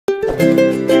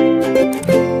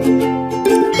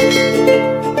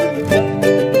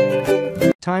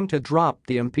Time to drop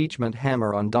the impeachment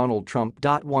hammer on Donald Trump.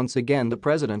 Once again, the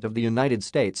President of the United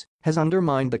States has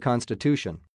undermined the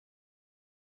Constitution.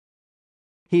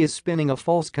 He is spinning a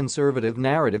false conservative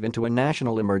narrative into a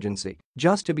national emergency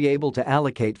just to be able to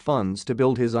allocate funds to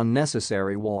build his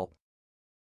unnecessary wall.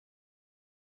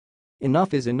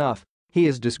 Enough is enough. He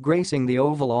is disgracing the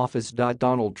Oval Office.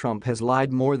 Donald Trump has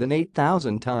lied more than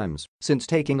 8,000 times since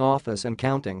taking office and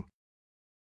counting.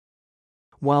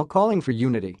 While calling for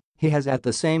unity, he has at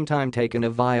the same time taken a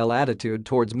vile attitude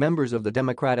towards members of the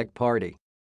Democratic Party.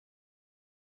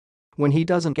 When he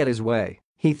doesn't get his way,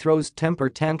 he throws temper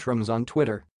tantrums on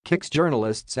Twitter, kicks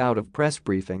journalists out of press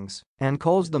briefings, and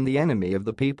calls them the enemy of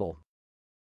the people.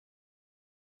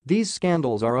 These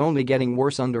scandals are only getting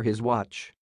worse under his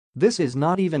watch. This is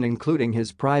not even including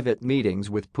his private meetings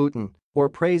with Putin or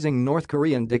praising North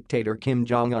Korean dictator Kim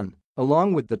Jong-un,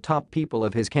 along with the top people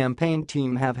of his campaign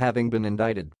team having been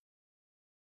indicted.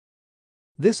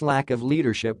 This lack of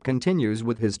leadership continues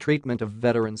with his treatment of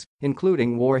veterans,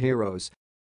 including war heroes.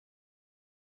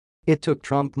 It took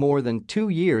Trump more than 2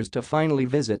 years to finally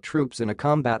visit troops in a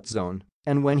combat zone,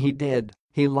 and when he did,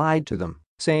 he lied to them,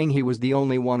 saying he was the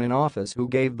only one in office who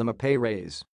gave them a pay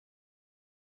raise.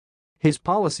 His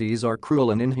policies are cruel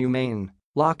and inhumane,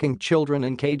 locking children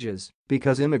in cages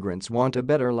because immigrants want a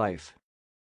better life.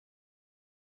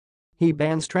 He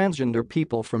bans transgender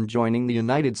people from joining the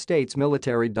United States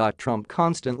military. Trump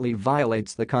constantly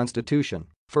violates the Constitution,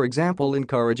 for example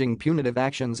encouraging punitive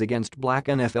actions against black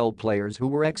NFL players who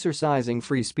were exercising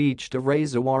free speech to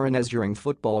raise awareness during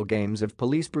football games of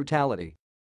police brutality.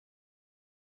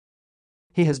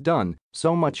 He has done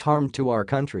so much harm to our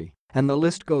country, and the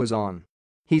list goes on.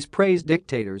 He's praised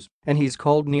dictators, and he's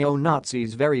called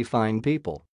neo-Nazis very fine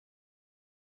people.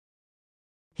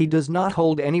 He does not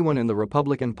hold anyone in the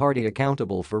Republican Party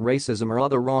accountable for racism or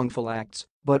other wrongful acts,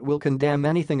 but will condemn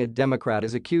anything a Democrat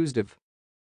is accused of.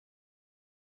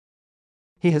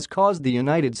 He has caused the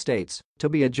United States to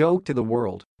be a joke to the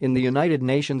world in the United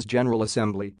Nations General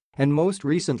Assembly and most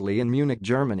recently in Munich,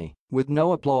 Germany, with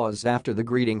no applause after the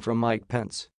greeting from Mike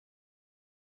Pence.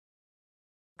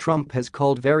 Trump has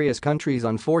called various countries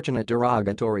unfortunate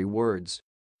derogatory words.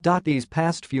 These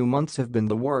past few months have been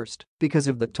the worst because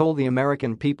of the toll the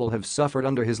American people have suffered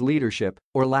under his leadership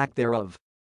or lack thereof.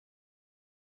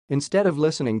 Instead of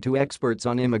listening to experts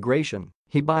on immigration,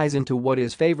 he buys into what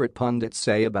his favorite pundits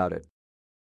say about it.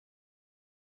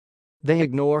 They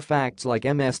ignore facts like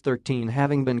MS-13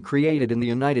 having been created in the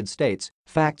United States,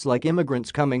 facts like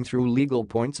immigrants coming through legal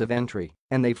points of entry,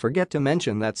 and they forget to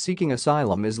mention that seeking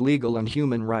asylum is legal and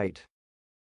human right.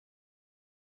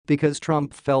 Because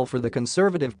Trump fell for the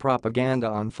conservative propaganda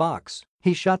on Fox,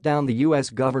 he shut down the U.S.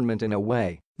 government in a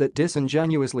way that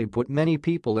disingenuously put many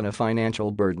people in a financial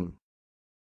burden.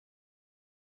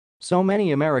 So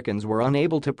many Americans were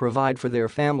unable to provide for their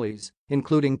families,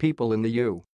 including people in the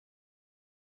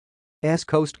U.S.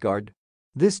 Coast Guard.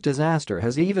 This disaster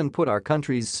has even put our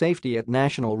country's safety at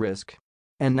national risk.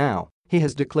 And now, he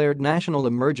has declared national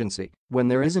emergency when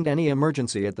there isn't any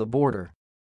emergency at the border.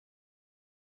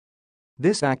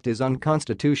 This act is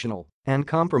unconstitutional and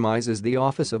compromises the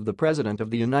office of the President of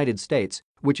the United States,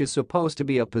 which is supposed to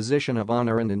be a position of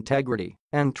honor and integrity,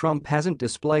 and Trump hasn't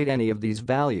displayed any of these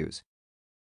values.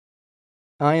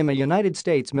 I am a United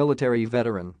States military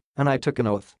veteran, and I took an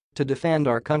oath to defend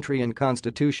our country and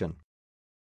Constitution.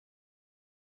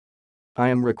 I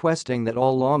am requesting that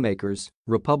all lawmakers,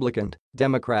 Republican,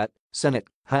 Democrat, Senate,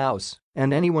 House,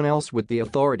 and anyone else with the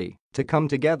authority to come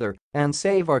together and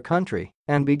save our country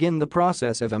and begin the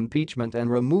process of impeachment and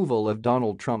removal of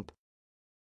Donald Trump.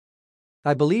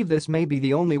 I believe this may be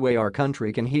the only way our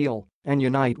country can heal and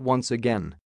unite once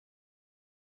again.